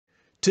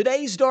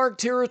Today's Dark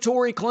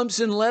Territory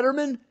Clemson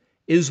Letterman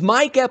is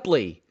Mike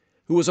Eppley,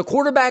 who was a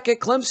quarterback at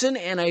Clemson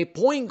and a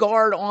point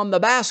guard on the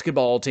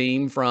basketball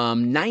team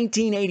from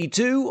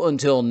 1982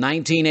 until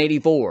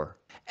 1984.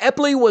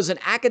 Eppley was an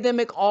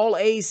Academic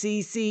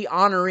All-ACC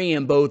honoree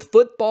in both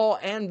football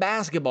and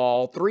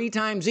basketball 3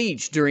 times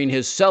each during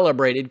his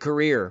celebrated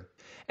career.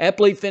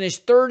 Eppley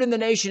finished 3rd in the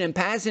nation in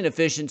passing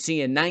efficiency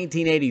in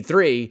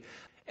 1983.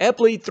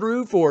 Eppley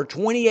threw for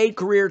 28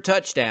 career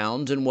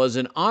touchdowns and was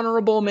an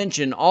honorable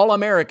mention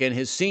All-American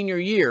his senior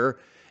year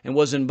and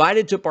was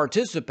invited to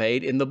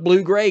participate in the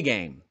Blue-Gray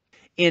game.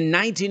 In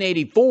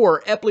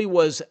 1984, Eppley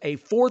was a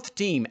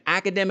 4th-team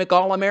Academic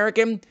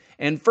All-American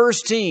and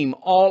 1st-team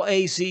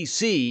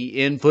All-ACC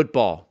in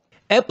football.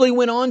 Eppley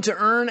went on to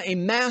earn a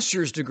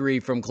master's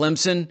degree from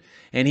Clemson,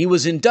 and he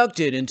was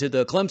inducted into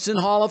the Clemson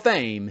Hall of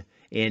Fame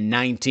in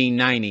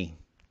 1990.